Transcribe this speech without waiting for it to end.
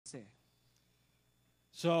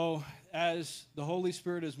So, as the Holy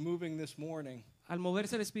Spirit is moving this morning, Al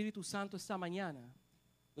moverse el Espíritu Santo esta mañana,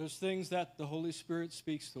 there's things that the Holy Spirit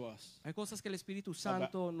speaks to us, hay cosas que el Espíritu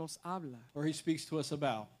Santo nos habla, or He speaks to us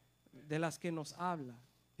about. de las que nos habla.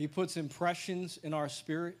 He puts impressions in our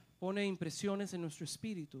spirit, Pone impresiones en nuestro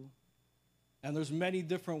espíritu. and there's many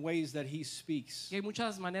different ways that He speaks. Y hay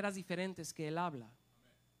muchas maneras diferentes que Él habla.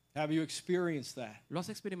 Have you experienced that? ¿Lo has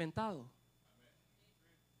experimentado?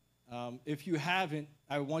 If you haven't,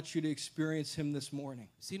 I want you to experience Him this morning.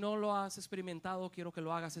 Si no lo has experimentado, quiero que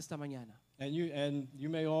lo hagas esta mañana. And you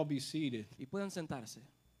may all be seated. Y pueden sentarse.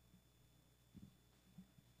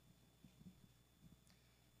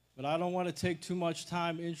 But I don't want to take too much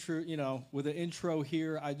time with an intro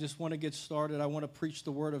here. I just want to get started. I want to preach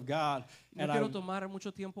the Word of God. No quiero tomar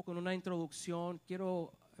mucho tiempo con una introducción.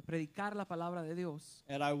 Quiero predicar la palabra de Dios.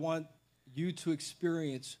 And I want you to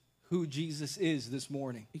experience who Jesus is this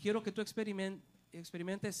morning. Y quiero que tú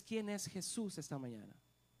experimentes quién es Jesús esta mañana.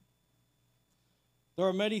 There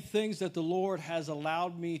are many things that the Lord has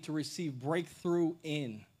allowed me to receive breakthrough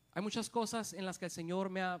in. Hay muchas cosas en las que el Señor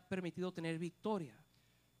me ha permitido tener victoria.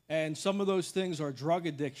 And some of those things are drug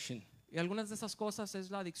addiction, Y algunas de esas cosas es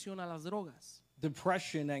la adicción a las drogas,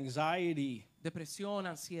 depression, anxiety, depresión,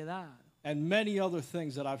 ansiedad and many other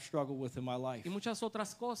things that I've struggled with in my life. y muchas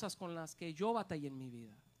otras cosas con las que yo batallé en mi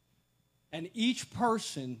vida. And each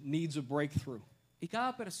person needs a breakthrough. Y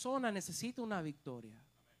cada persona necesita una victoria.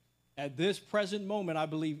 At this present moment, I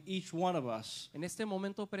believe each one of us, En este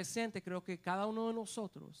momento presente, creo que cada uno de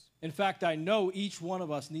nosotros, in fact, I know each one of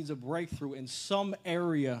us needs a breakthrough in some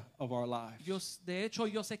area of our lives. de hecho,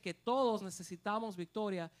 yo sé que todos necesitamos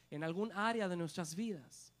victoria en algún área de nuestras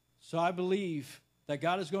vidas. So I believe that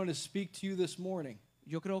God is going to speak to you this morning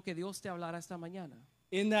Yo creo que Dios te hablará esta mañana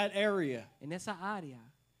in that area, en esa área.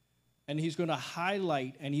 and He's going to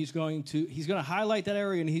highlight that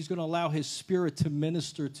area, and He's going to allow His Spirit to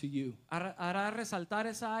minister to you. Hará resaltar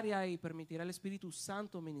esa área y permitirá al Espíritu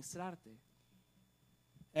Santo ministrarte.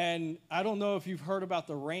 And I don't know if you've heard about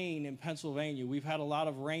the rain in Pennsylvania. We've had a lot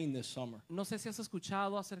of rain this summer. No sé si has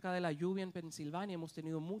escuchado acerca de la lluvia en Pensilvania. Hemos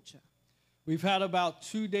tenido mucha. We've had about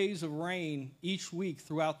 2 days of rain each week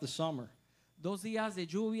throughout the summer. 2 días de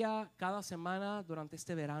lluvia cada semana durante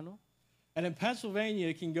este verano. And in Pennsylvania,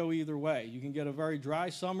 it can go either way. You can get a very dry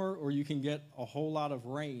summer, or you can get a whole lot of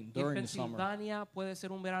rain during the summer. En Pensilvania puede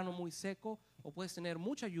ser un verano muy seco o puedes tener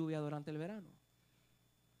mucha lluvia durante el verano.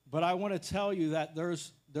 But I want to tell you that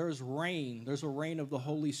there's rain. There's a rain of the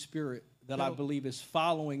Holy Spirit that I believe is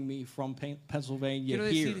following me from Pennsylvania Quiero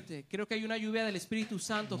here. decirte, creo que hay una lluvia del Espíritu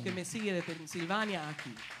Santo que me sigue de Pensilvania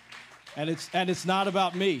aquí. And it's not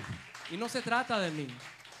about me. Y no se trata de mí.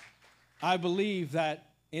 I believe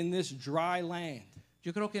that in this dry land,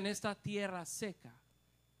 Yo creo que en esta tierra seca,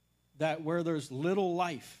 that where there's little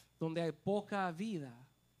life, donde hay poca vida,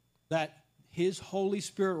 that His Holy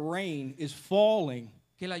Spirit rain is falling,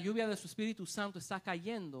 que la lluvia de su Espíritu Santo está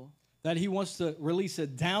cayendo, that He wants to release a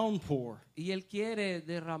downpour y Él quiere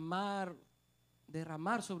derramar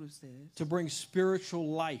sobre ustedes to bring spiritual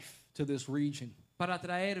life to this region. para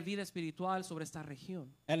traer vida espiritual sobre esta región.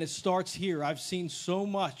 And it starts here. I've seen so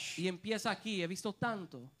much. Y empieza aquí. He visto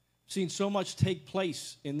tanto. Seen so much take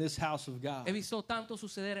place in this house of God. He visto tanto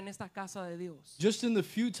suceder en esta casa de Dios. Just in the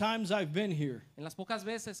few times I've been here, En las pocas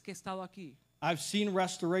veces que he estado aquí, I've seen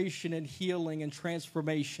restoration and healing and he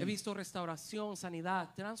transformation. visto restauración, sanidad,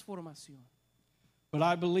 transformación. But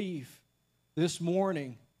I believe this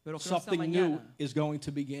morning Pero creo esta something new mañana is going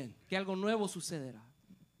to begin. que algo nuevo sucederá.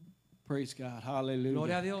 Praise God. Gloria a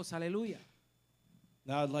Hallelujah. Dios, aleluya.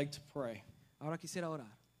 Now I'd like to pray. Ahora quisiera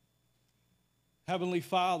orar. Heavenly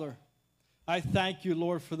Father, I thank you,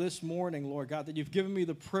 Lord, for this morning, Lord God, that you've given me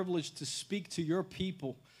the privilege to speak to your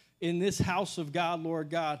people in this house of God, Lord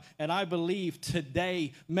God. And I believe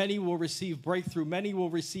today many will receive breakthrough. Many will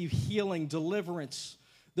receive healing, deliverance.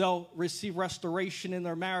 They'll receive restoration in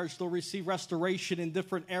their marriage. They'll receive restoration in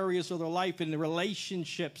different areas of their life, in the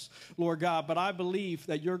relationships, Lord God. But I believe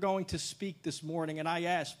that you're going to speak this morning, and I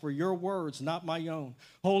ask for your words, not my own.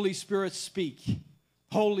 Holy Spirit, speak.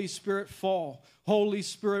 Holy Spirit, fall. Holy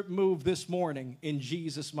Spirit, move this morning. In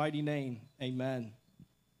Jesus' mighty name, amen.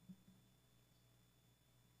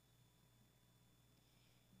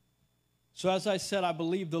 So as I said, I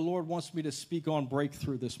believe the Lord wants me to speak on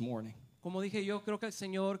breakthrough this morning. Como dije yo, creo que el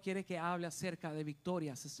Señor quiere que hable acerca de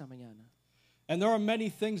victorias esta mañana. And there are many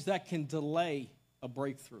things that can delay a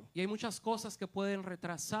breakthrough. Y hay muchas cosas que pueden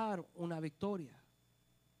retrasar una victoria.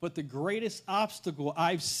 But the greatest obstacle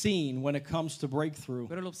I've seen when it comes to breakthrough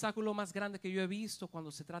Pero el obstáculo más grande que yo he visto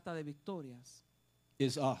cuando se trata de victorias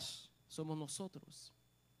is us, somos nosotros.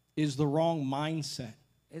 is the wrong mindset.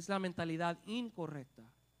 es la mentalidad incorrecta,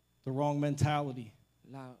 the wrong mentality.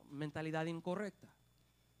 la mentalidad incorrecta.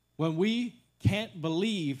 When we can't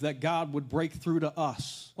believe that God would break through to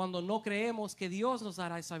us, Cuando no creemos que Dios nos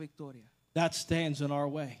dará esa victoria, that stands in our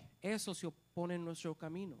way. eso se opone en nuestro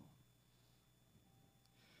camino.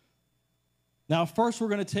 Now, first we're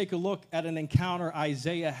going to take a look at an encounter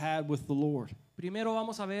Isaiah had with the Lord. Primero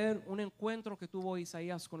vamos a ver un encuentro que tuvo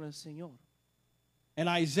Isaías con el Señor. And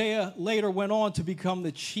Isaiah later went on to become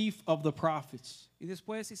the chief of the prophets. Y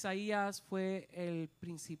después Isaías fue el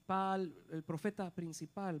profeta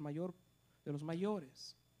principal, mayor de los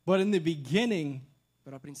mayores. But in the beginning,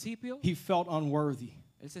 Pero al principio, he felt unworthy.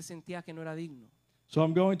 él se sentía que no era digno. So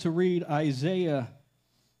I'm going to read Isaiah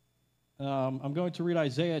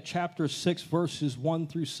chapter 6, verses 1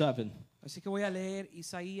 through 7. Así que voy a leer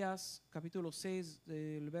Isaías capítulo 6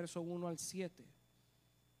 del verso 1 al 7.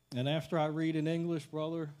 And after I read in English,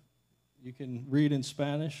 brother, you can read in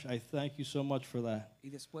Spanish. I thank you so much for that. Y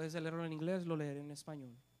después de leerlo en inglés, lo leeré en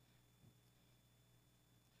español.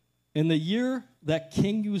 In the year that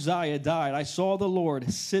King Uzziah died, I saw the Lord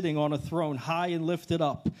sitting on a throne high and lifted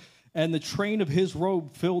up, and the train of his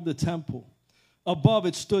robe filled the temple. Above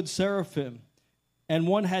it stood seraphim, and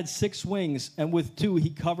one had 6 wings, and with 2 he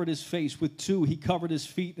covered his face, with 2 he covered his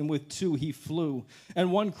feet, and with 2 he flew.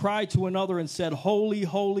 And one cried to another and said, Holy,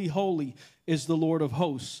 holy, holy is the Lord of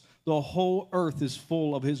hosts. The whole earth is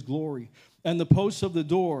full of his glory. And the posts of the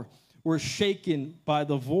door were shaken by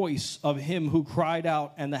the voice of him who cried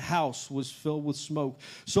out, and the house was filled with smoke.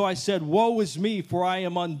 So I said, Woe is me, for I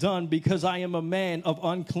am undone, because I am a man of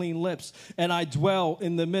unclean lips, and I dwell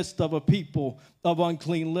in the midst of a people of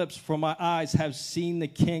unclean lips, for my eyes have seen the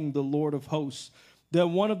King, the Lord of hosts.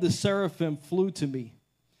 Then one of the seraphim flew to me,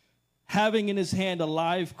 having in his hand a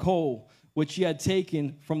live coal, which he had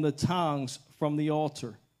taken from the tongs from the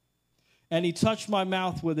altar. And he touched my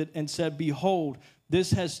mouth with it and said, Behold,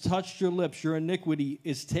 this has touched your lips, your iniquity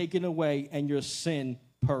is taken away, and your sin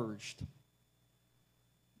purged.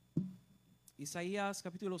 Isaías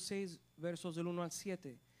capítulo 6, versos del 1 al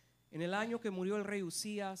 7. En el año que murió el rey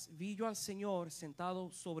Usías, vi yo al Señor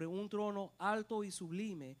sentado sobre un trono alto y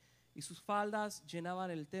sublime, y sus faldas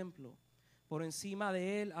llenaban el templo. Por encima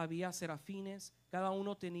de él había serafines, cada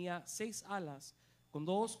uno tenía 6 alas, con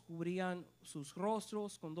 2 cubrían sus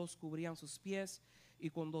rostros, con 2 cubrían sus pies, y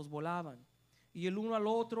con 2 volaban. Y el uno al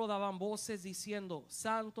otro daban voces diciendo,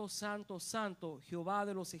 Santo, Santo, Santo, Jehová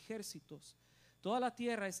de los ejércitos. Toda la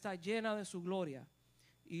tierra está llena de su gloria.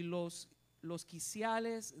 Y los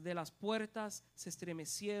quiciales de las puertas se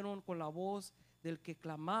estremecieron con la voz del que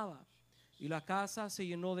clamaba. Y la casa se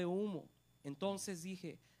llenó de humo. Entonces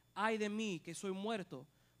dije, ay de mí que soy muerto,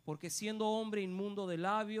 porque siendo hombre inmundo de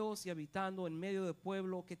labios y habitando en medio de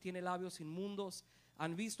pueblo que tiene labios inmundos,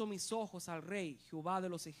 han visto mis ojos al Rey, Jehová de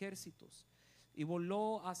los ejércitos. Y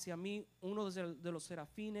voló hacia mí uno de los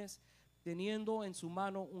serafines, teniendo en su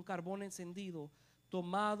mano un carbón encendido,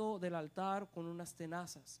 tomado del altar con unas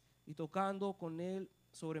tenazas, y tocando con él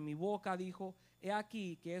sobre mi boca, dijo, he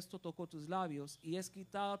aquí que esto tocó tus labios, y es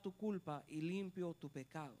quitada tu culpa y limpio tu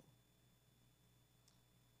pecado.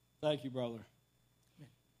 Thank you, brother.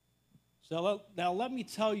 So now let me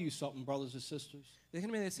tell you something, brothers and sisters.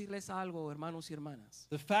 Déjenme decirles algo, hermanos y hermanas.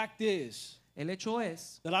 The fact is El hecho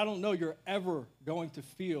es that I don't know you're ever going to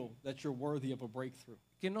feel that you're worthy of a breakthrough.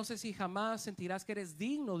 que no sé si jamás sentirás que eres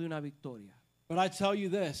digno de una victoria. But I tell you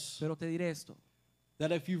this, Pero te diré esto,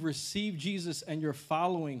 that if you've received Jesus and you're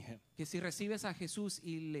following him, que si recibes a Jesús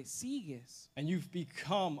y le sigues, and you've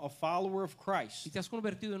become a follower of y Christ, te has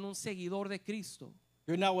convertido en un seguidor de Cristo,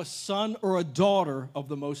 you're now a son or a daughter of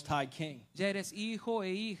the Most High King. ya eres hijo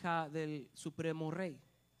e hija del Supremo Rey.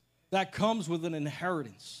 That comes with an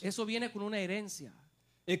inheritance. Eso viene con una herencia,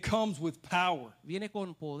 It comes with power. viene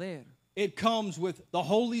con poder, It comes with the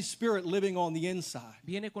Holy Spirit living on the inside.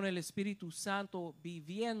 viene con el Espíritu Santo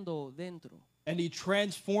viviendo dentro And he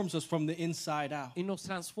transforms us from the inside out. y nos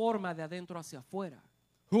transforma de adentro hacia afuera.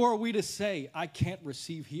 Who are we to say, I can't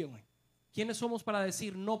receive healing? ¿Quiénes somos para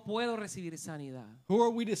decir no puedo recibir sanidad? Who are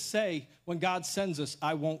we to say when God sends us,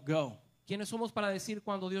 I won't go? ¿Quiénes somos para decir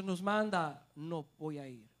cuando Dios nos manda no voy a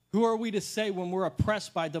ir? Who are we to say when we're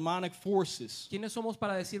oppressed by demonic forces ¿Quiénes somos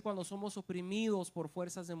para decir cuando somos oprimidos por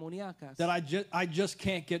fuerzas demoníacas? that I just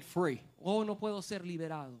can't get free? Oh, no puedo ser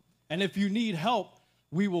liberado. And if you need help,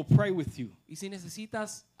 we will pray with you. Y si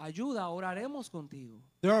necesitas ayuda, oraremos contigo.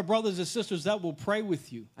 There are brothers and sisters that will pray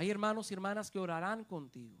with you. Hay hermanos y hermanas que orarán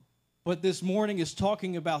contigo. But this morning is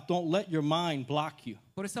talking about don't let your mind block you.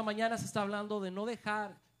 Por esta mañana se está hablando de no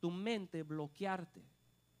dejar tu mente bloquearte.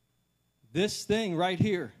 This thing right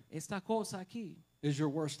here Esta cosa aquí is your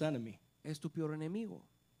worst enemy. es tu peor enemigo.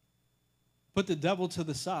 Put the devil to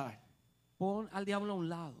the side. Pon al diablo a un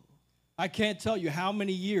lado. I can't tell you how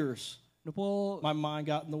many years No puedo my mind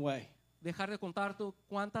got in the way. dejar de contarte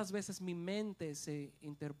cuántas veces mi mente se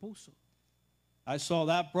interpuso. I saw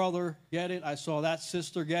that brother get it. I saw that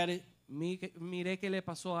sister get it. Miré qué le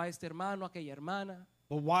pasó a este hermano, a aquella hermana,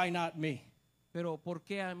 But why not me? pero ¿por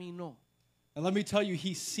qué a mí no? And let me tell you,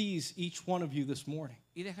 he sees each one of you this morning.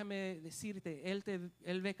 Y déjame decirte,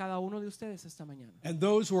 él ve cada uno de ustedes esta mañana. And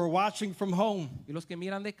those who are watching from home, Y los que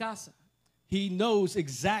miran de casa, he knows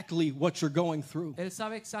exactly what you're going through. él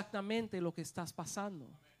sabe exactamente lo que estás pasando.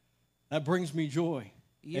 That brings me joy.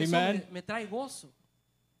 Y eso Amen. me trae gozo.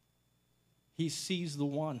 He sees the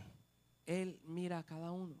one. Él mira a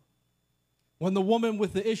cada uno. When the woman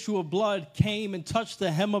with the issue of blood came and touched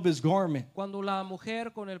the hem of his garment, Cuando la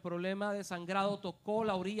mujer con el problema de sangrado tocó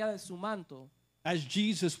la orilla de su manto, as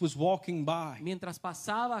Jesus was walking by, mientras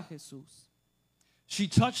pasaba Jesús, she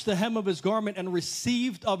touched the hem of his garment and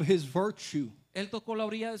received of his virtue. él tocó la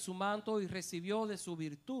orilla de su manto y recibió de su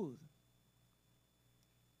virtud.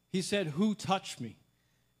 He said, "Who touched me?"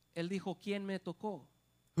 Él dijo, ¿quién me tocó?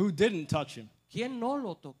 Who didn't touch him, ¿Quién no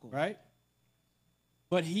lo tocó? right?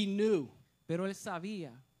 But he knew. Pero él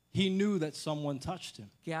sabía He knew that someone touched him.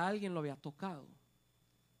 que alguien lo había tocado.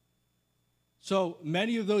 So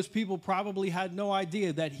many of those people probably had no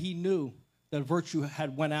idea that he knew that virtue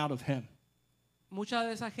had went out of him. Mucha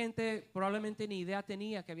de esa gente probablemente ni idea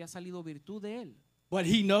tenía que había salido virtud de él. But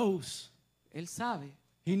he knows. Él sabe.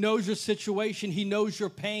 He knows your situation. He knows your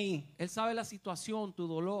pain. Él sabe la situación, tu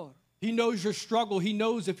dolor, He knows your struggle. He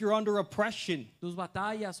knows if you're under oppression. tus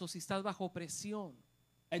batallas o si estás bajo presión.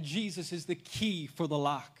 And Jesus is the key for the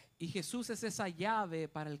lock. Y Jesús es esa llave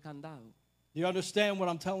para el candado. You understand what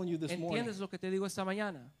I'm telling you this morning? ¿Entiendes lo que te digo esta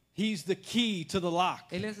mañana? He's the key to the lock.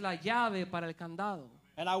 Él es la llave para el candado.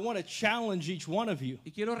 And I want to challenge each one of you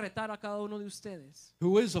Y quiero retar a cada uno de ustedes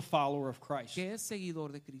who is a follower of Christ, que es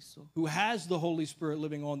seguidor de Cristo, who has the Holy Spirit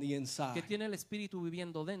living on the que inside. tiene el Espíritu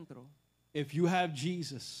viviendo dentro. If you have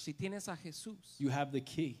Jesus, Si tienes a Jesús, you have the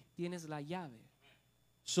key. tienes la llave.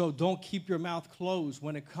 So don't keep your mouth closed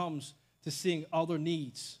when it comes to seeing other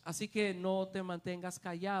needs. Así que no te mantengas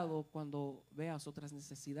callado cuando veas otras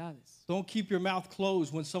necesidades. Don't keep your mouth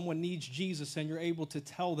closed when someone needs Jesus and you're able to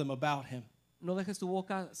tell them about him. No dejes tu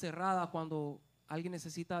boca cerrada cuando alguien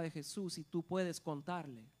necesita de Jesús y tú puedes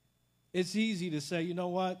contarle. It's easy to say, you know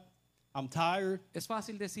what? I'm tired. Es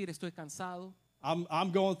fácil decir, estoy cansado.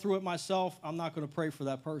 I'm going through it myself. I'm not going to pray for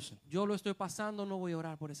that person. Yo lo estoy pasando, no voy a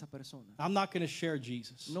orar por esa persona. I'm not going to share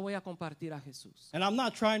Jesus. No voy a compartir a Jesús. And I'm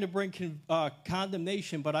not trying to bring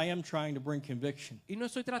condemnation, but I am trying to bring conviction. Y no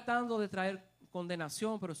estoy tratando de traer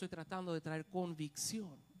condenación, pero estoy tratando de traer convicción.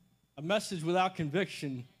 A message without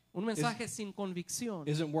conviction Un mensaje sin convicción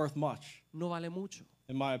isn't worth much, no vale mucho,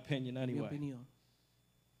 in my opinion, en mi anyway. opinión.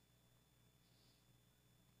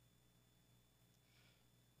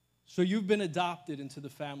 So you've been adopted into the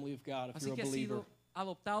family of God if Así you're que a has believer. sido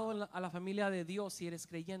adoptado a la familia de Dios si eres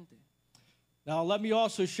creyente. Now, let me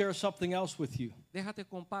also share something else with you. Déjate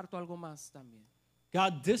comparto algo más también.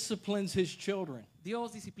 God disciplines his children,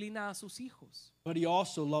 Dios disciplina a sus hijos, but he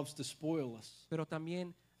also loves to spoil us. pero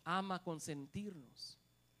también ama consentirnos.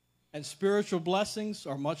 And spiritual blessings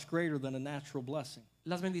are much greater than a natural blessing.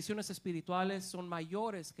 Las bendiciones espirituales son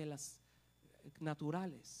mayores que las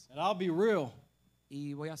naturales. And I'll be real,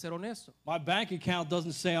 Y voy a ser honesto. my bank account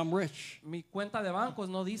doesn't say I'm rich, Mi cuenta de bancos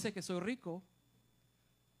no dice que soy rico,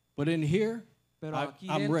 but in here, pero aquí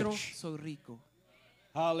I'm dentro rich. soy rico.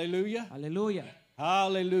 Hallelujah. Aleluya,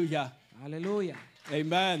 Hallelujah. aleluya.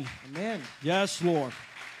 Amen. Amén. Yes, Lord.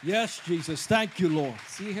 Yes, Jesus. Thank you, Lord.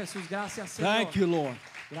 Sí, Jesús, gracias, Señor. Thank you, Lord.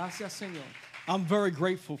 Gracias, Señor. I'm very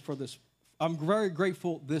grateful for this. I'm very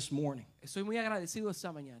grateful this morning. Estoy muy agradecido esta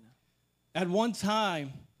mañana. At one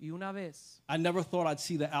time, Y una vez I never thought I'd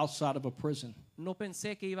see the outside of a prison. no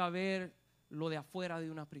pensé que iba a ver lo de afuera de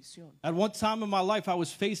una prisión. At one time in my life, I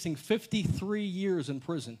was facing 53 years in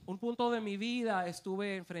prison. Un punto de mi vida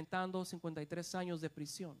estuve enfrentando 53 años de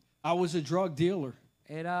prisión. I was a drug dealer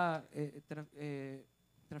Era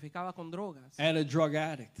traficaba con drogas and a drug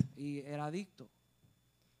addict. y era adicto.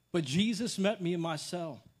 But Jesus met me in my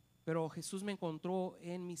cell. Pero Jesús me encontró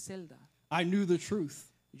en mi celda. I knew the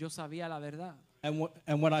truth. Yo sabía la verdad.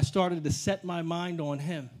 And when I started to set my mind on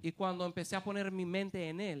him, Y cuando empecé a poner mi mente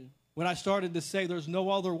en él, when I started to say there's no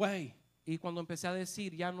other way, y cuando empecé a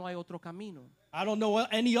decir ya no hay otro camino, I don't know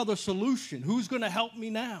any other solution. Who's going to help me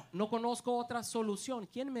now? no conozco otra solución.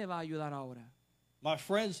 ¿Quién me va a ayudar ahora? My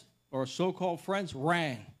friends, or so-called friends,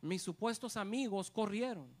 ran. Mis supuestos amigos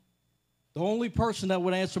corrieron. The only person that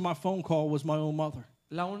would answer my phone call was my own mother.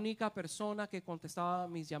 La única persona que contestaba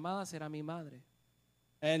mis llamadas era mi madre.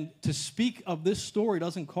 And to speak of this story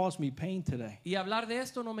doesn't cause me pain today. Y hablar de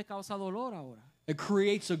esto no me causa dolor ahora. It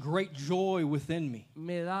creates a great joy within me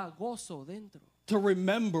Me da gozo dentro. to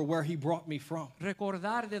remember where he brought me from.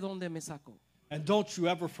 Recordar de dónde me sacó. And don't you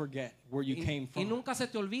ever forget where you came Y from. nunca se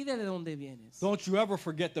te olvide de dónde vienes. Don't you ever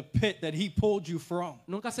forget the pit that he pulled you from.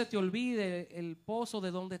 Nunca se te olvide el pozo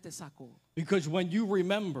de donde te sacó. Because when you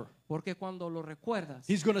remember, Porque cuando lo recuerdas,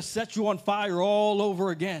 he's going to set you on fire all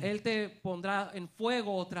over again. Él te pondrá en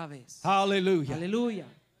fuego otra vez. Hallelujah. Aleluya.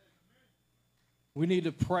 We need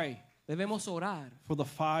to pray Debemos orar for the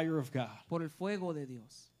fire of God. por el fuego de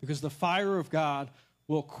Dios. Because the fire of God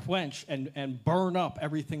will quench and burn up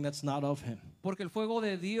everything that's not of him. Porque el fuego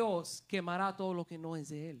de Dios quemará todo lo que no es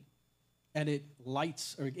de Él. And it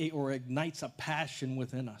lights or ignites a passion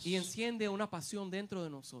within us. Y enciende una pasión dentro de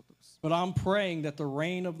nosotros. But I'm praying that the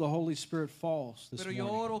rain of the Holy Spirit falls this Pero yo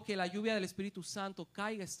morning. oro que la lluvia del Espíritu Santo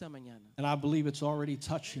caiga esta mañana. And I believe it's already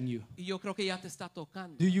touching you. Y yo creo que ya te está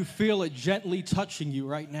tocando. Do you feel it gently touching you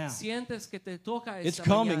right now? Sientes que te toca It's esta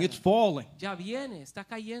coming, mañana. it's falling. Ya viene, está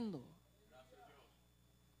cayendo.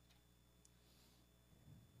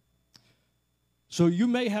 So you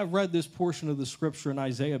may have read this portion of the scripture in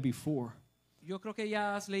Isaiah before. Yo creo que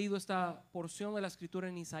ya has leído esta porción de la escritura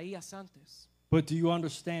en Isaías antes. But do you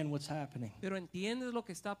understand what's happening? Pero ¿entiendes lo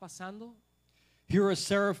que está pasando? Here a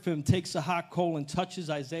seraphim takes a hot coal and touches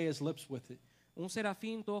Isaiah's lips with it. Un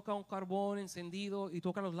serafín toca un carbón encendido y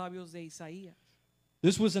toca los labios de Isaías.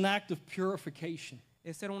 This was an act of purification.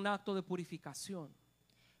 Este era un acto de purificación.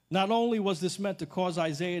 Not only was this meant to cause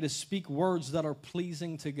Isaiah to speak words that are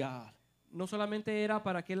pleasing to God, No solamente era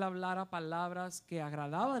para que él hablara palabras que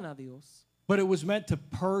agradaban a Dios, but it was meant to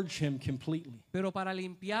purge him completely. pero para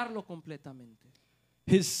limpiarlo completamente.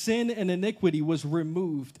 His sin and iniquity was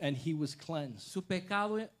removed and he was cleansed. Su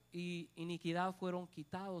pecado y iniquidad fueron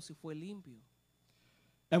quitados y fue limpio.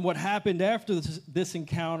 And what happened after this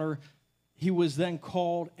encounter, he was then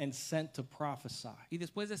called and sent to prophesy. Y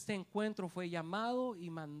después de este encuentro fue llamado y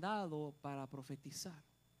mandado para profetizar.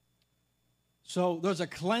 So there's a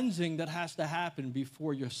cleansing that has to happen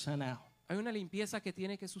before you're sent out. Hay una limpieza que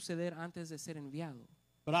tiene que suceder antes de ser enviado.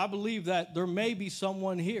 But I believe that there may be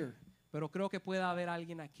someone here, Pero creo que pueda haber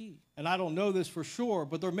alguien aquí. and I don't know this for sure,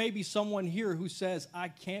 but there may be someone here who says, I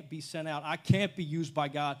can't be sent out. I can't be used by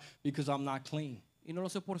God because I'm not clean. Y no lo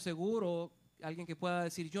sé por seguro, alguien que pueda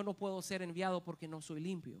decir, yo no puedo ser enviado porque no soy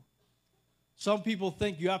limpio. Some people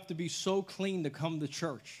think you have to be so clean to come to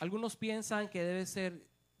church. Algunos piensan que debe ser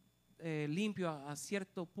limpio a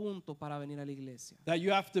cierto punto para venir a la iglesia. That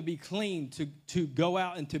you have to be clean to go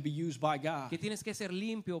out and to be used by God. Que tienes que ser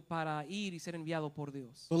limpio para ir y ser enviado por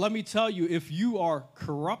Dios. But let me tell you, if you are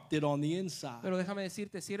corrupted on the inside, Pero déjame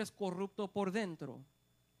decirte, si eres corrupto por dentro,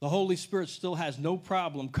 the Holy Spirit still has no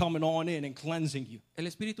problem coming on in and cleansing you. el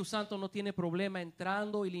Espíritu Santo no tiene problema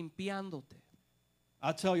entrando y limpiándote.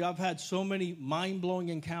 I tell you, I've had so many mind-blowing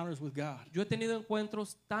encounters with God, Yo he tenido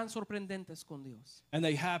encuentros tan sorprendentes con Dios and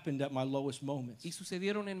they happened at my lowest moments. y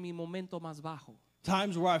sucedieron en mi momento más bajo.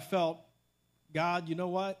 Times where I felt, God, you know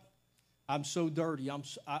what? I'm so dirty.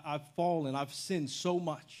 I've fallen. I've sinned so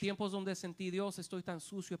much. Tiempos donde sentí, Dios, estoy tan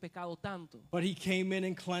sucio, he pecado tanto. But he came in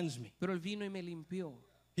and cleansed me. Pero Él vino y me limpió.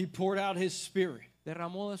 He poured out his spirit.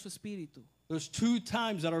 Derramó de su espíritu. There's two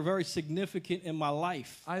times that are very significant in my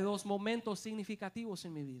life Hay dos momentos significativos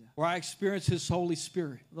en mi vida where I experienced his Holy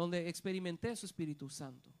Spirit. donde experimenté su Espíritu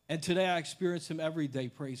Santo. And today I experience him every day,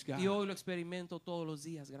 praise God. Y hoy lo experimento todos los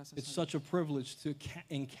días, gracias It's a Dios. such a privilege to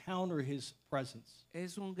encounter his presence.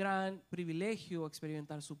 Es un gran privilegio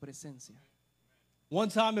experimentar su presencia. One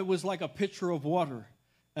time it was like a pitcher of water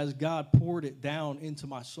as God poured it down into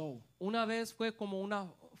my soul. Una vez fue como una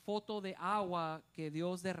foto de agua que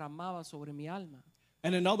Dios derramaba sobre mi alma.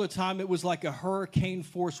 And another time it was like a hurricane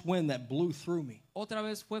force wind that blew through me. Otra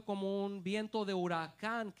vez fue como un viento de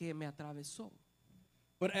huracán que me atravesó.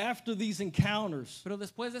 But after these encounters, Pero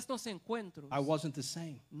después de estos encuentros, I wasn't the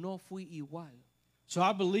same. no fui igual. So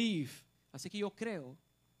I believe Así que yo creo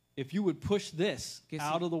if you would push this Que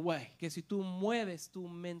out si- of the way, que si tú mueves tu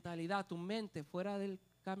mentalidad, tu mente fuera del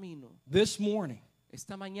camino, this morning,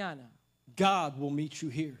 esta mañana God will meet you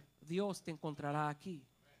here. Dios te encontrará aquí.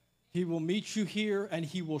 He will meet you here and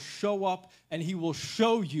he will show up and he will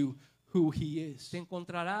show you who he is. Te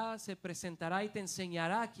encontrará, se presentará y te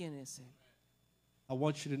enseñará quién es Él. I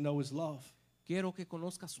want you to know his love. Quiero que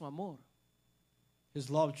conozcas su amor. His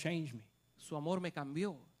love changed me. Su amor me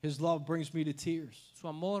cambió. His love brings me to tears. Su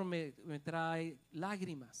amor me trae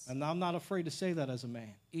lágrimas. And I'm not afraid to say that as a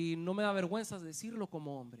man Y no me da vergüenza decirlo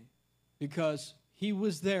como hombre. because He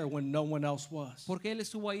was there when no one else was. Porque Él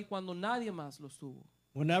estuvo ahí cuando nadie más lo estuvo.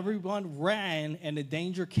 When everyone ran and the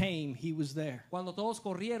danger came, he was there. Cuando todos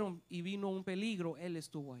corrieron y vino un peligro, Él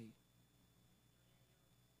estuvo ahí.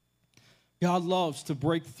 God loves to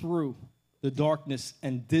break through the darkness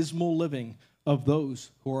and dismal living of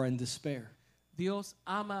those who are in despair. Dios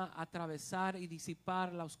ama atravesar y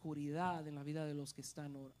disipar la oscuridad en la vida de los que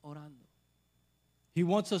están orando. He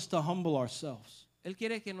wants us to humble ourselves. Él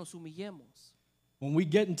quiere que nos humillemos. When we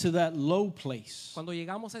get into that low place Cuando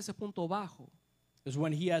llegamos a ese punto bajo, is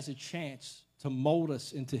when he has a chance to mold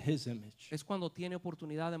us into his image. es cuando tiene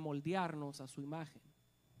oportunidad de moldearnos a su imagen.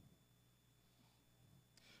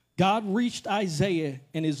 God reached Isaiah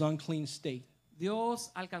in his unclean state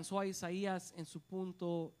Dios alcanzó a Isaías en su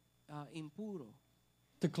punto impuro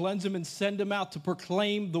to cleanse him and send him out to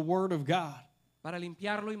proclaim the word of God. para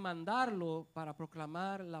limpiarlo y mandarlo para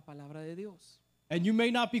proclamar la palabra de Dios. And you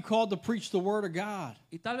may not be called to preach the word of God,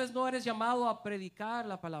 Y tal vez no eres llamado a predicar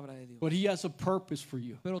la palabra de Dios, but he has a purpose for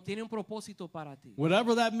you. pero tiene un propósito para ti.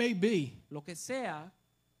 Whatever that may be, Lo que sea,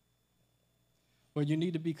 but you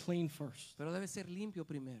need to be clean first. pero debe ser limpio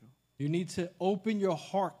primero. You need to open your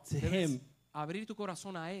heart to Debes him. abrir tu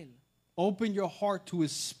corazón a Él. Open your heart to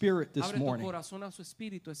his spirit this Abre tu morning. corazón a su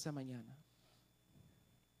espíritu esta mañana.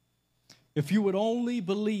 If you would only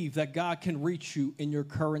believe that God can reach you in your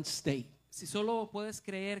current state, Si solo puedes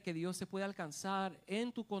creer que Dios se puede alcanzar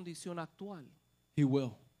en tu condición actual, he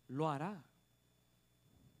will. lo hará.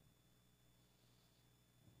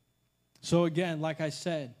 So again, like I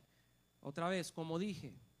said, Otra vez, como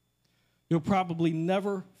dije, you'll probably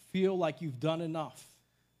never feel like you've done enough.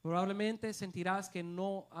 probablemente sentirás que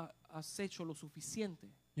no has hecho lo suficiente.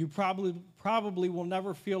 You probably will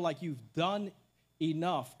never feel like you've done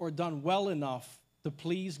enough or done well enough to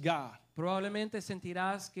please God. Probablemente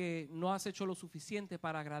sentirás que no has hecho lo suficiente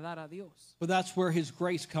para agradar a Dios. But that's where his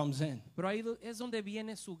grace comes in. Pero ahí es donde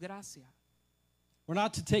viene su gracia. We're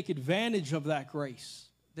not to take advantage of that grace,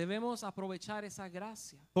 Debemos aprovechar esa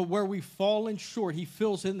gracia. but where we've fallen short, he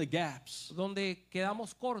fills in the gaps. Donde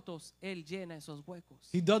quedamos cortos, Él llena esos huecos.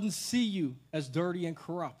 He doesn't see you as dirty and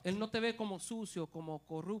corrupt. Él no te ve como sucio, como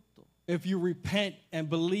corrupto. If you repent and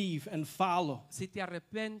believe and follow, Si te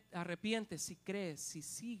arrepientes, si crees, si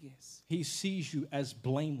sigues, he sees you as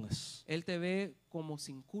blameless. Él te ve como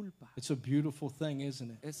sin culpa. It's a beautiful thing,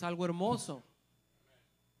 isn't it? Es algo hermoso.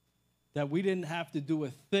 That we didn't have to do a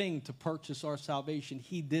thing to purchase our salvation.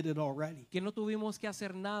 He did it already. Que no tuvimos que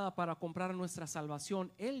hacer nada para comprar nuestra salvación.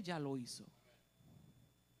 Él ya lo hizo.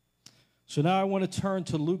 So now I want to turn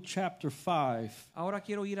to Luke chapter 5, Ahora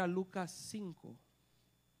quiero ir a Lucas 5,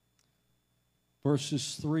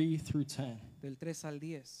 verses 3 through 10. del 3 al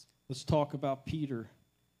 10. Let's talk about Peter.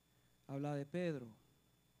 Habla de Pedro.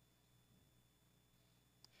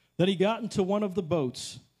 That he got into one of the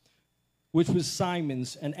boats, which was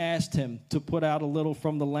Simon's, and asked him to put out a little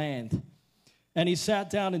from the land. And he sat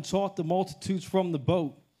down and taught the multitudes from the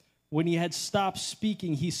boat. When he had stopped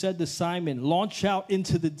speaking, he said to Simon, "Launch out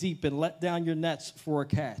into the deep and let down your nets for a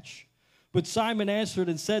catch." But Simon answered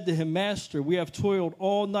and said to him, "Master, we have toiled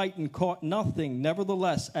all night and caught nothing.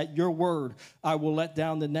 Nevertheless, at your word, I will let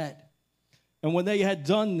down the net." And when they had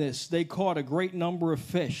done this, they caught a great number of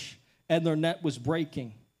fish, and their net was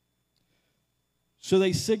breaking. So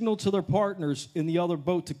they signaled to their partners in the other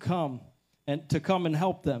boat to come and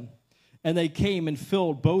help them. And they came and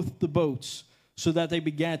filled both the boats so that they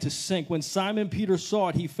began to sink. When Simon Peter saw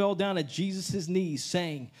it, he fell down at Jesus' knees,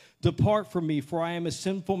 saying, "Depart from me, for I am a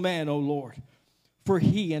sinful man, O Lord." For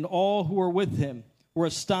he and all who were with him were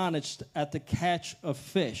astonished at the catch of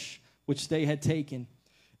fish which they had taken.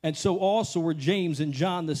 And so also were James and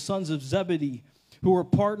John, the sons of Zebedee, who were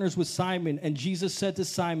partners with Simon. And Jesus said to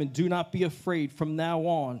Simon, "Do not be afraid. From now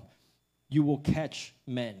on, you will catch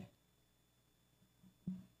men."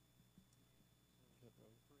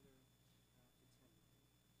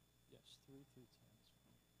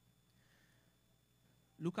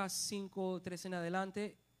 Lucas 5, 3 en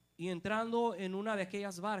adelante. Y entrando en una de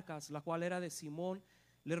aquellas barcas, la cual era de Simón,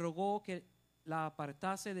 le rogó que la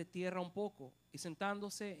apartase de tierra un poco. Y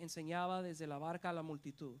sentándose, enseñaba desde la barca a la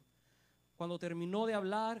multitud. Cuando terminó de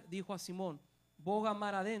hablar, dijo a Simón: "Boga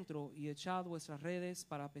mar adentro y echad vuestras redes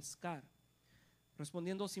para pescar."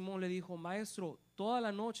 Respondiendo Simón le dijo: "Maestro, toda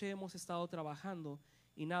la noche hemos estado trabajando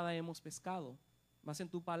y nada hemos pescado, mas en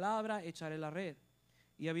tu palabra echaré la red."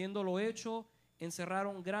 Y habiéndolo hecho,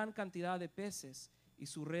 encerraron gran cantidad de peces y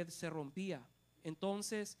su red se rompía.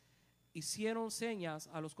 Entonces hicieron señas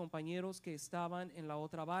a los compañeros que estaban en la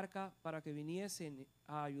otra barca para que viniesen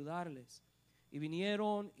a ayudarles. Y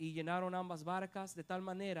vinieron y llenaron ambas barcas de tal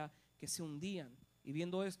manera que se hundían. Y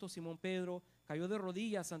viendo esto, Simón Pedro cayó de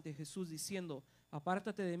rodillas ante Jesús diciendo: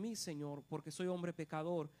 apártate de mí, Señor, porque soy hombre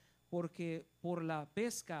pecador, porque por la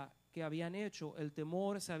pesca que habían hecho, el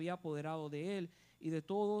temor se había apoderado de él y de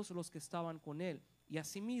todos los que estaban con él, y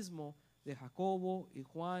asimismo de Jacobo y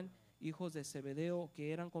Juan, hijos de Zebedeo,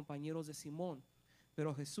 que eran compañeros de Simón.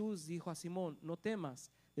 Pero Jesús dijo a Simón: no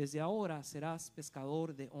temas, desde ahora serás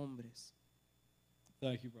pescador de hombres.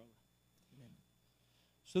 Thank you, brother.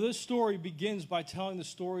 So this story begins by telling the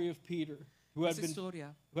story of Peter, who had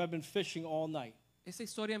been fishing all night. Esta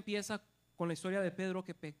historia empieza con la historia de Pedro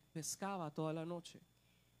que pescaba toda la noche.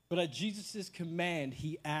 But at Jesus' command,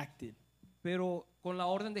 he acted. Pero con la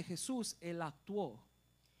orden de Jesús, él actuó.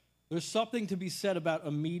 There's something to be said about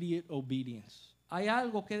immediate obedience. Hay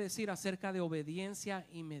algo que decir acerca de obediencia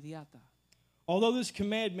inmediata. Although this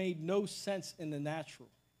command made no sense in the natural,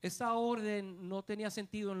 Esta orden no tenía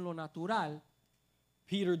sentido en lo natural.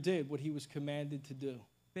 Peter did what he was commanded to do.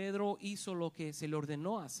 Pedro hizo lo que se le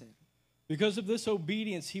ordenó hacer. Because of this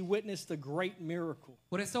obedience, he witnessed a great miracle,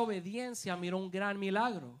 Por esta obediencia miró un gran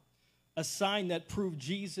milagro, a sign that proved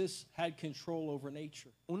Jesus had control over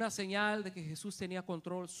nature. una señal de que Jesús tenía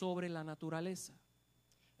control sobre la naturaleza.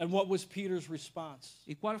 And what was Peter's response?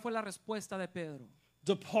 ¿Y cuál fue la respuesta de Pedro?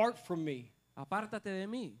 Depart from me, Apártate de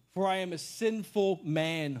mí, for I am a sinful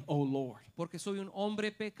man, O Lord. porque soy un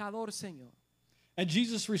hombre pecador, Señor. And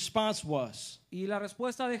Jesus' response was, Y la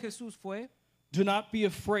respuesta de Jesús fue: do not be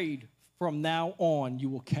afraid. From now on, you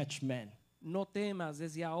will catch men. no temas,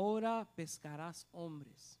 desde ahora pescarás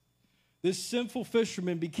hombres. This sinful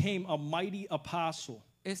fisherman became a mighty apostle.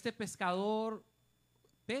 Este pecador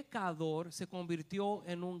se convirtió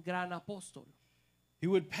en un gran apóstol. He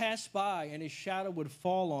would pass by and his shadow would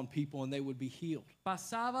fall on people and they would be healed.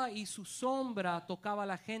 Pasaba y su sombra tocaba a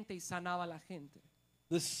la gente y sanaba a la gente.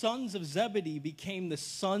 The sons of Zebedee became the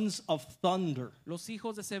sons of thunder. Los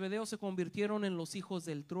hijos de Zebedeo se convirtieron en los hijos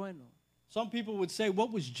del trueno. Some people would say,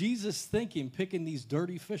 what was Jesus thinking picking these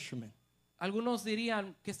dirty fishermen? Algunos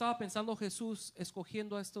dirían: ¿qué estaba pensando Jesús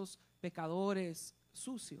escogiendo a estos pecadores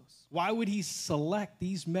sucios? Why would he select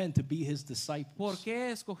these men to be his ¿Por disciples?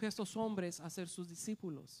 qué escogió a estos hombres a ser sus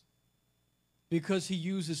discípulos? Because he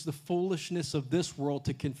uses the foolishness of this world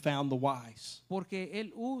to confound the wise. Porque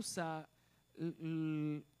él usa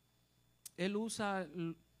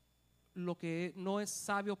lo que no es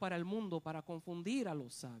sabio para el mundo para confundir a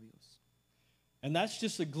los sabios. And that's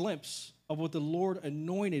just a glimpse of what the Lord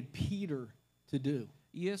anointed Peter to do.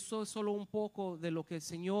 Y eso es solo un poco de lo que el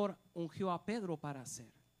Señor ungió a Pedro para hacer.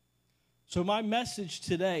 So my message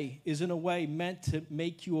today is in a way meant to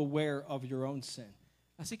make you aware of your own sin.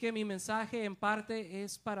 Así que mi mensaje en parte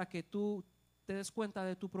es para que tú te des cuenta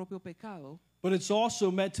de tu propio pecado, But it's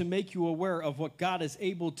also meant to make you aware of what God is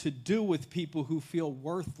able to do with people who feel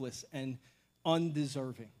worthless and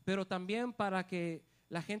undeserving. pero también para que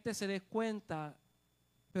la gente se dé cuenta,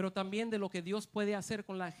 pero también de lo que Dios puede hacer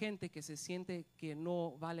con la gente que se siente que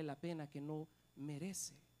no vale la pena, que no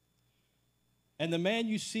merece. And the man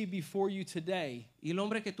you see before you today, Y el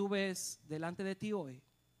hombre que tú ves delante de ti hoy,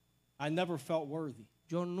 I never felt worthy.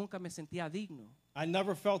 yo nunca me sentía digno. I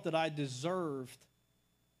never felt that I deserved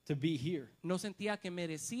to be here. No sentía que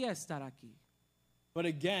merecía estar aquí. But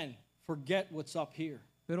again, forget what's up here.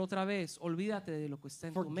 Pero otra vez, olvídate de lo que está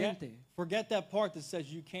en tu mente. Forget that part that says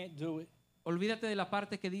you can't do it. Olvídate de la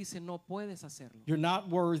parte que dice no puedes hacerlo. You're not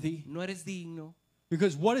worthy. No eres digno.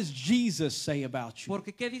 Because what does Jesus say about you?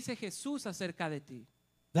 Porque ¿qué dice Jesús acerca de ti?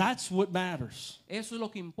 That's what matters. Eso es lo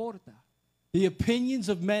que importa. The opinions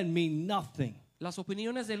of men mean nothing. Las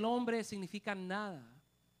opiniones del hombre significan nada.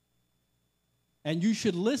 And you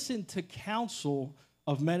should listen to counsel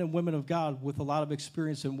of men and women of God with a lot of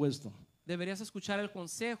experience and wisdom. Deberías escuchar el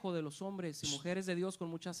consejo de los hombres y mujeres de Dios con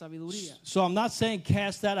mucha sabiduría. So I'm not saying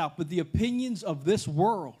cast that out, but the opinions of this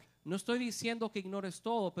world No estoy diciendo que ignores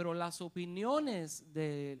todo, pero las opiniones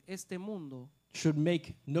de este mundo should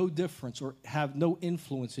make no difference or have no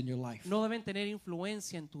influence in your life. no deben tener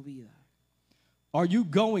influencia en tu vida. Are you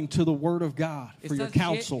going to the Word of God for your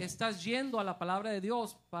counsel? Estás yendo a la palabra de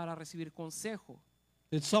Dios para recibir consejo.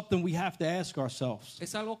 It's something we have to ask ourselves.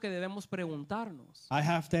 Es algo que debemos preguntarnos. I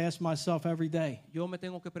have to ask myself every day, Yo me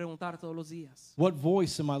tengo que preguntar todos los días. what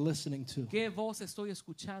voice am I listening to? ¿Qué voz estoy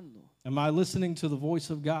escuchando? Am I listening to the voice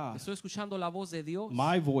of God? ¿Estoy escuchando la voz de Dios?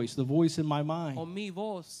 My voice, the voice in my ¿O mind, mi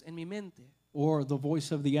voz en mi mente? or the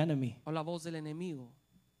voice of the enemy? ¿O la voz del enemigo?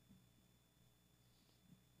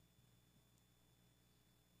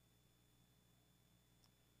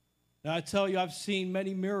 Now I tell you, I've seen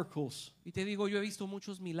many miracles, Y te digo, yo he visto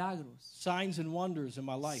muchos milagros, signs and wonders in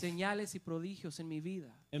my life, señales y prodigios en mi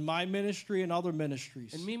vida, in my ministry and other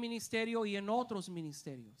ministries. en mi ministerio y en otros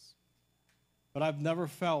ministerios. but I've never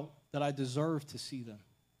felt that I deserve to see them.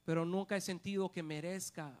 pero nunca he sentido que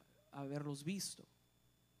merezca haberlos visto.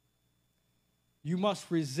 You must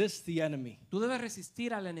resist the enemy. Tú debes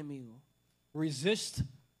resistir al enemigo. Resist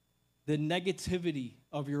the negativity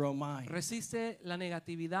of your own mind. Resiste la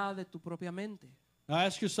negatividad de tu propia mente. Now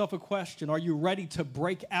ask yourself a question. Are you ready to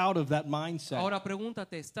break out of that mindset? Ahora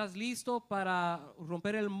pregúntate, ¿estás listo para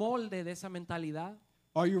romper el molde de esa mentalidad?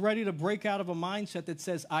 Are you ready to break out of a mindset that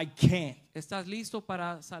says, I can't? ¿Estás listo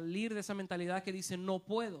para salir de esa mentalidad que dice no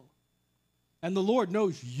puedo? And the Lord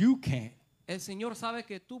knows you can't, El Señor sabe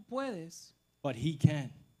que tú puedes. but He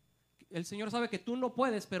can. El Señor sabe que tú no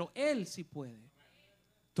puedes, pero Él sí puede.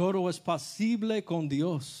 Todo es posible con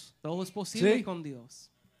Dios. Todo es posible Sí. con Dios.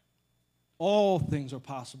 All things are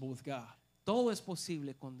possible with God. Todo es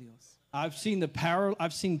posible con Dios. I've seen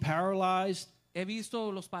paralyzed. He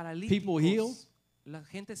visto los People healed. paralíticos, la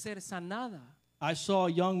gente ser sanada. I saw a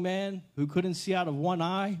young man who couldn't see out of one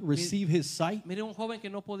eye receive his sight. Mire un joven que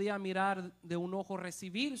no podía mirar de un ojo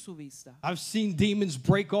recibir su vista. I've seen demons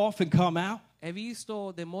break off and come out. He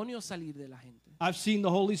visto demonios salir de la gente. I've seen the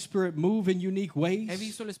Holy Spirit move in unique He ways.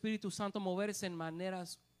 visto el Espíritu Santo moverse en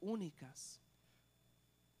maneras únicas.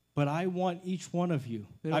 But I want each one of you.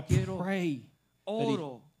 Pero I quiero- pray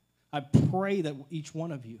Oro, that each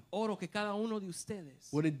one of you oro que cada uno de ustedes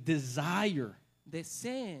would desire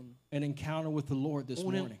deseen an encounter with the Lord this un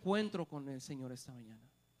morning. encuentro con el Señor esta mañana.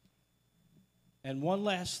 And one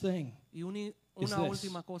last thing. Y una Is this.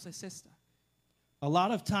 última cosa es esta. A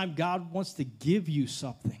lot of time God wants to give you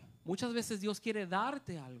something. Muchas veces Dios quiere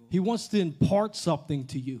darte algo. He wants to impart something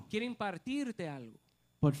to you. Quiere impartirte algo.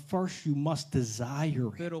 But first you must desire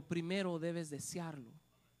it. Pero primero debes desearlo.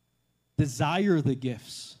 Desire the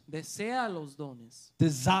gifts. Desea los dones.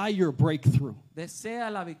 Desire breakthrough.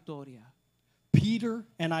 Desea la victoria. Peter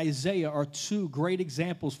and Isaiah are two great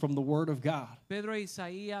examples from the Word of God Pedro e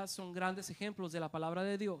Isaías son grandes ejemplos de la palabra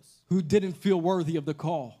de Dios, who didn't feel worthy of the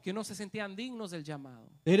call. que no se sentían dignos del llamado.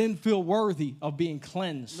 They didn't feel worthy of being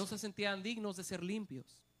cleansed. No se sentían dignos de ser limpios.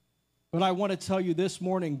 But I want to tell you this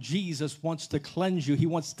morning, Jesus wants to cleanse you. He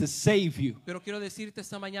wants to save you. Pero quiero decirte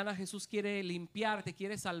esta mañana, Jesús quiere limpiarte,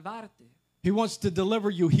 quiere salvarte, He wants to deliver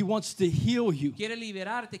you. He wants to heal you. quiere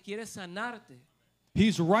liberarte, quiere sanarte.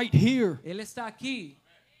 He's right here. Él está aquí,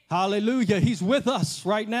 Hallelujah. He's with us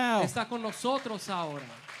right now. está con nosotros ahora.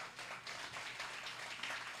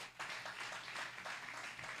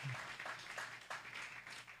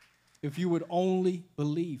 If you would only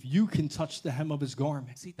believe, you can touch the hem of his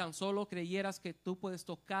garment. Si tan solo creyeras que tú puedes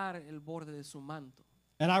tocar el borde de su manto.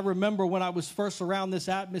 And I remember when I was first around this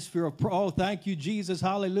atmosphere of, oh, thank you, Jesus,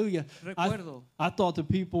 hallelujah. Recuerdo. I thought the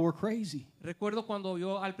people were crazy. Recuerdo cuando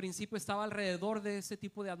yo al principio estaba alrededor de ese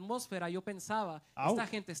tipo de atmósfera, yo pensaba, esta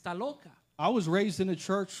gente está loca. I was raised in a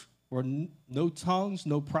church where no tongues,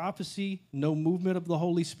 no prophecy, no movement of the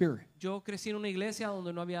Holy Spirit. Yo crecí en una iglesia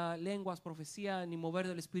donde no había lenguas, profecía, ni mover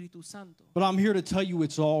del Espíritu Santo. But I'm here to tell you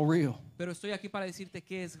it's all real. Pero estoy aquí para decirte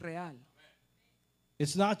que es real.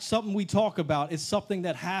 It's not something we talk about. It's something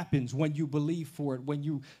that happens when you believe for it, when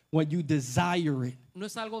you desire it. No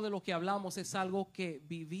es algo de lo que hablamos, es algo que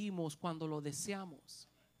vivimos cuando lo deseamos.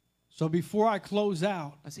 So before I close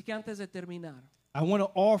out, Así que antes de terminar, I want to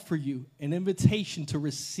offer you an invitation to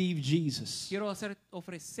receive Jesus. quiero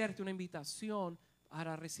ofrecerte una invitación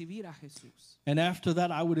para recibir a Jesús. And after that,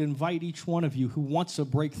 I would invite each one of you who wants a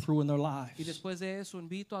breakthrough in their Y lives después de eso,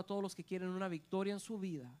 invito a todos los que quieren una victoria en su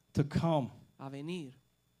vida to come a venir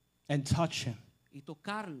and touch him. y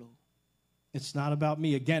tocarlo. It's not about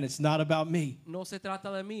me. Again, it's not about me. No se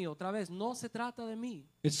trata de mí, otra vez, no se trata de mí.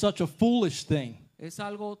 It's such a foolish thing Es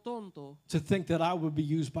algo tonto to think that I would be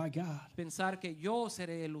used by God. pensar que yo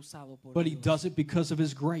seré el usado por But he Dios. does it because of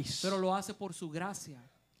his grace. Pero lo hace por su gracia.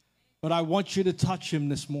 But I want you to touch him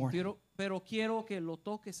this morning. Pero quiero que lo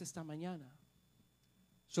toques esta mañana.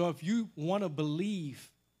 So if you want to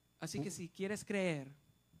believe, Así que si quieres creer,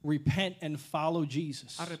 repent and follow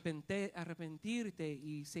Jesus. arrepentirte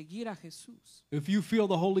y seguir a Jesús. If you feel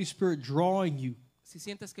the Holy Spirit drawing you, Si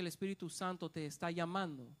sientes que el Espíritu Santo te está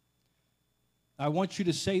llamando, I want you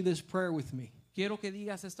to say this prayer with me. quiero que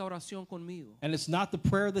digas esta oración conmigo. And it's not the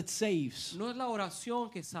prayer that saves. No es la oración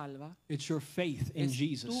que salva, It's your faith in es tu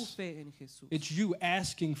Jesus. fe en Jesús. It's you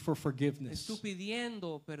asking for Es forgiveness. tú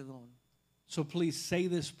pidiendo perdón. So please say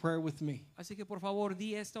this prayer with me. Así que por favor,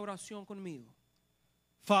 di esta oración conmigo.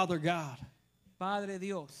 Father God, Padre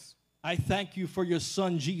Dios, I thank you for your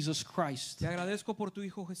Son, Jesus Christ. te agradezco por tu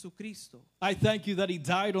Hijo Jesucristo. I thank you that he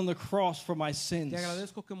died on the cross for my Te sins.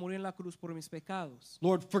 agradezco que murió en la cruz por mis pecados.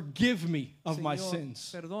 Lord, forgive me of my Señor,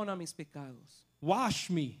 sins. perdona mis pecados. Wash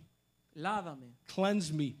me Lávame,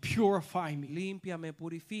 cleanse me, purify me. límpiame,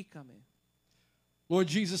 purifícame. Lord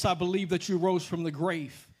Jesus, I believe that you rose from the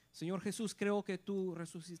grave Señor Jesús, creo que tú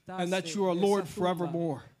resucitaste and that you are de esa Lord tumba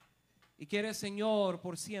forevermore. y que eres Señor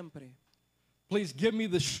por siempre. Please give me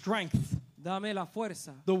the strength, Dame la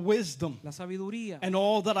fuerza, the wisdom, la sabiduría and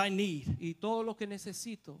all that I need y todo lo que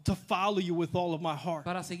necesito to follow you with all of my heart.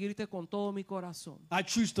 para seguirte con todo mi corazón. I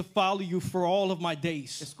choose to follow you for all of my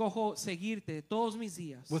days, Escojo seguirte todos mis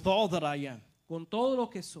días with all that I am. con todo lo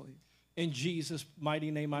que soy. In Jesus' mighty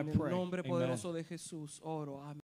name I En el pray. nombre Amen. poderoso de Jesús oro. Amén.